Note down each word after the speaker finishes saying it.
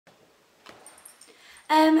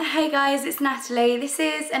Hey guys, it's Natalie. This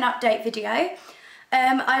is an update video.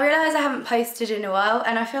 I realise I haven't posted in a while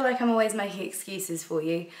and I feel like I'm always making excuses for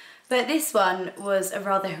you, but this one was a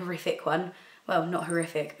rather horrific one. Well, not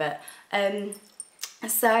horrific, but back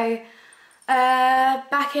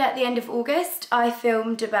at the end of August I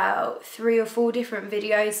filmed about 3 or 4 different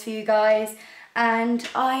videos for you guys, and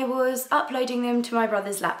I was uploading them to my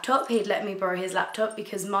brother's laptop. He'd let me borrow his laptop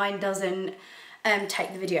because mine doesn't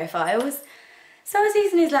take the video files. So I was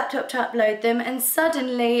using his laptop to upload them, and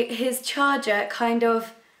suddenly his charger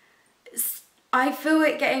I feel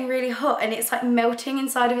it getting really hot and it's like melting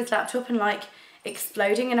inside of his laptop and like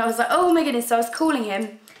exploding, and I was like, oh my goodness. So I was calling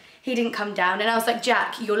him, he didn't come down, and I was like,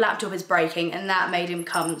 Jack, your laptop is breaking, and that made him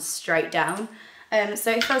come straight down.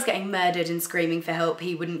 So if I was getting murdered and screaming for help,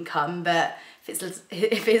 he wouldn't come, but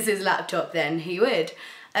if it's his laptop, then he would.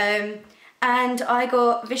 And I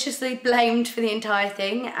got viciously blamed for the entire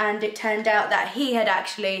thing, and it turned out that he had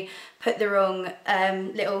actually put the wrong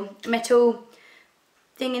little metal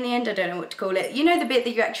thing in the end. I don't know what to call it. You know, the bit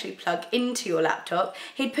that you actually plug into your laptop?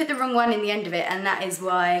 He'd put the wrong one in the end of it, and that is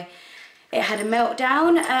why it had a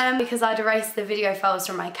meltdown, because I'd erased the video files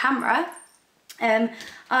from my camera.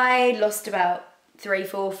 I lost about 3,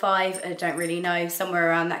 4, 5, I don't really know, somewhere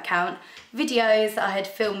around that count, videos that I had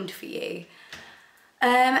filmed for you.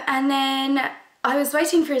 And then I was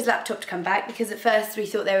waiting for his laptop to come back, because at first we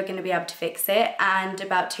thought they were going to be able to fix it, and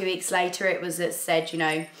about 2 weeks later it was said, you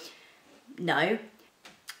know, no.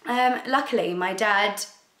 Luckily my dad,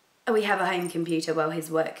 we have a home computer, well, his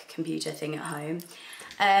work computer thing at home,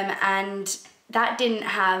 and that didn't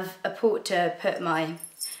have a port to put my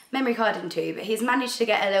memory card into, but he's managed to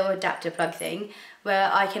get a little adapter plug thing where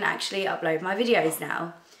I can actually upload my videos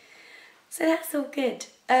now. So that's all good.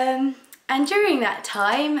 And during that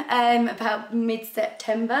time, about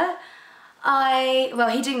mid-September, well,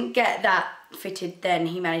 he didn't get that fitted then,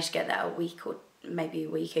 he managed to get that a week or maybe a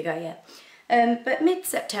week ago, yeah. But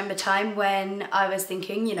mid-September time, when I was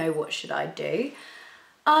thinking, you know, what should I do?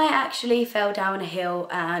 I actually fell down a hill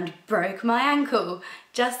and broke my ankle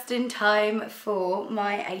just in time for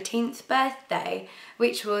my 18th birthday,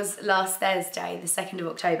 which was last Thursday, the 2nd of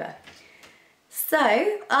October.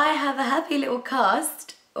 So I have a happy little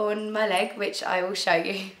cast on my leg, which I will show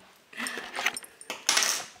you.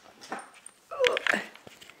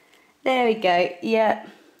 There we go, yeah.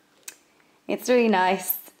 It's really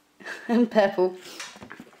nice and purple.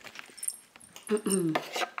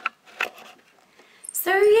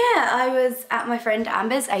 So yeah, I was at my friend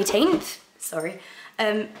Amber's 18th, sorry,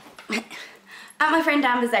 at my friend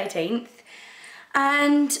Amber's 18th,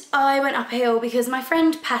 and I went up a hill because my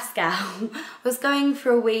friend Pascal was going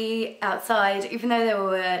for a wee outside, even though there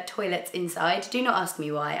were toilets inside. Do not ask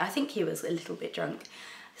me why, I think he was a little bit drunk.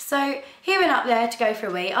 So he went up there to go for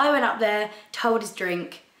a wee, I went up there to hold his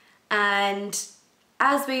drink, and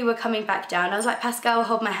as we were coming back down, I was like, Pascal,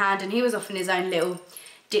 hold my hand, and he was off in his own little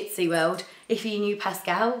ditzy world. If you knew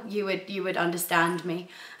Pascal, you would understand me.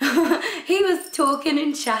 He was talking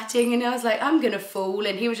and chatting, and I was like, I'm gonna fall,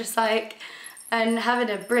 and he was just like, and having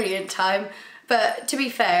a brilliant time. But to be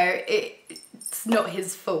fair, it's not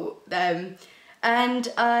his fault. And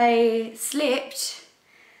I slipped,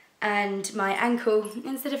 and my ankle,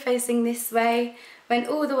 instead of facing this way, went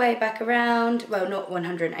all the way back around. Well, not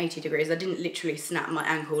 180 degrees, I didn't literally snap my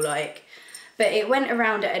ankle like, but it went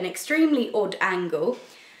around at an extremely odd angle.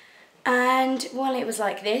 And while it was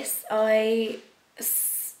like this, I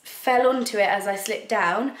fell onto it as I slipped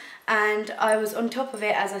down, and I was on top of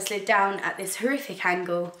it as I slid down at this horrific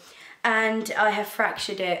angle, and I have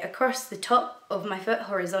fractured it across the top of my foot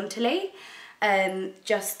horizontally,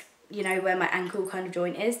 just, you know, where my ankle kind of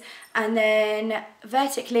joint is, and then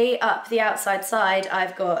vertically up the outside side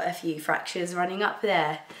I've got a few fractures running up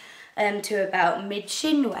there to about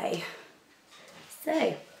mid-shin way.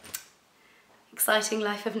 So exciting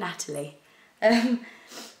life of Natalie.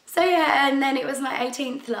 So yeah, and then it was my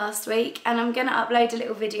 18th last week, and I'm gonna upload a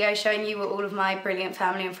little video showing you what all of my brilliant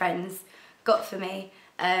family and friends got for me.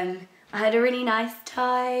 I had a really nice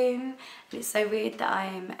time, and it's so weird that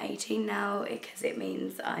I'm 18 now because it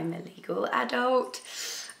means I'm a legal adult.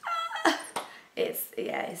 It's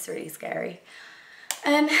really scary.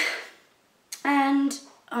 And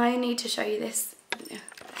I need to show you this.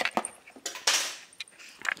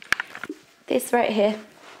 This right here,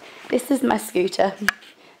 this is my scooter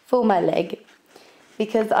for my leg,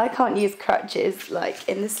 because I can't use crutches like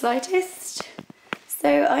in the slightest.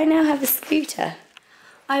 So I now have a scooter.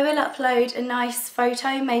 I will upload a nice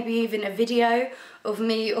photo, maybe even a video of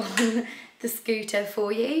me on the scooter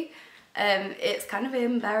for you. It's kind of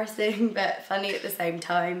embarrassing but funny at the same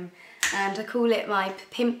time, and I call it my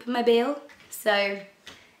pimp mobile. So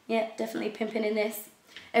yeah, definitely pimping in this.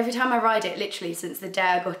 Every time I ride it, literally since the day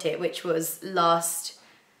I got it, which was last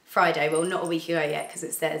Friday, well not a week ago yet because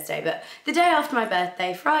it's Thursday, but the day after my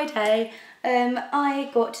birthday, Friday, I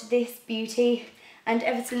got this beauty, and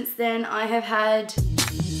ever since then I have had...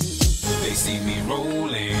 They see me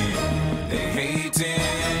rolling, they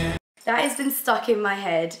hating. That has been stuck in my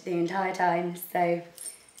head the entire time, so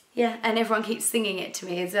yeah, and everyone keeps singing it to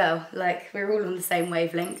me as well, like we're all on the same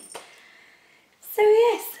wavelength. So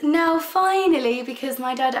yes, now finally, because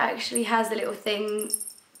my dad actually has a little thing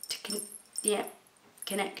to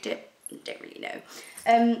connect it, I don't really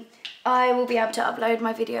know, I will be able to upload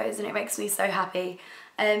my videos, and it makes me so happy.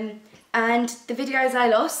 And the videos I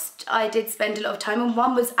lost, I did spend a lot of time on.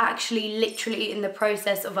 One was actually literally in the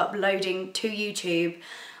process of uploading to YouTube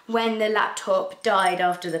when the laptop died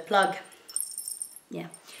after the plug. Yeah.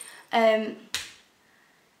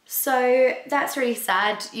 So that's really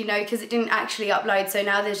sad, you know, because it didn't actually upload, so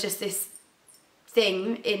now there's just this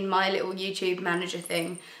thing in my little YouTube manager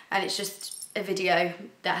thing, and it's just a video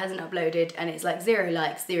that hasn't uploaded, and it's like 0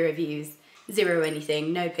 likes, 0 views, 0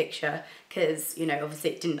 anything, no picture, because, you know, obviously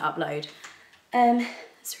it didn't upload.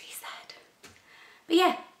 It's really sad. But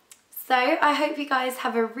yeah, so I hope you guys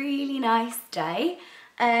have a really nice day.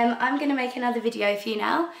 I'm going to make another video for you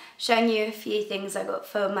now, showing you a few things I got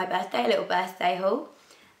for my birthday, a little birthday haul.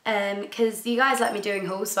 Because you guys like me doing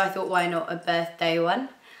hauls, so I thought why not a birthday one.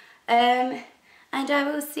 And I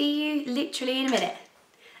will see you literally in a minute.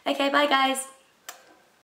 Okay, bye guys.